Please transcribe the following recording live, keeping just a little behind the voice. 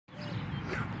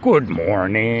Good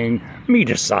morning. Me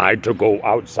decide to go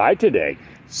outside today.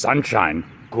 Sunshine,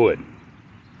 good.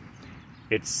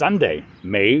 It's Sunday,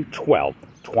 May 12th,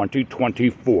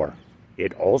 2024.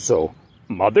 It also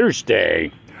Mother's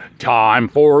Day. Time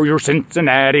for your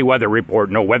Cincinnati weather report.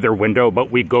 No weather window,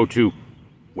 but we go to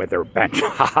weather bench.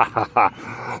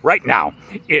 Right now,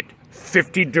 it's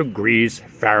 50 degrees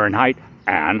Fahrenheit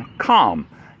and calm.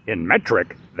 In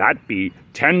metric, that be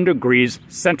 10 degrees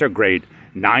centigrade,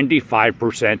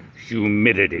 95%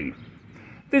 humidity.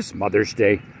 This Mother's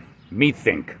Day, me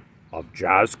think of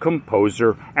jazz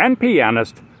composer and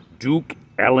pianist Duke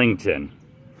Ellington.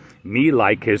 Me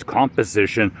like his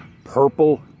composition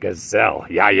Purple Gazelle,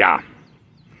 yeah.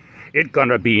 It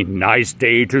gonna be nice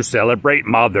day to celebrate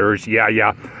mothers,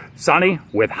 yeah. Sunny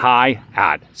with high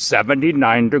at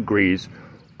 79 degrees.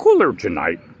 Cooler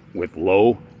tonight with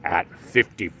low at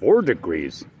 54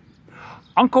 degrees.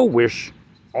 Uncle wish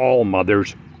all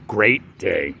mothers great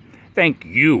day. Thank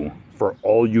you for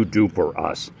all you do for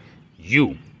us.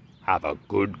 You have a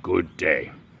good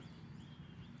day.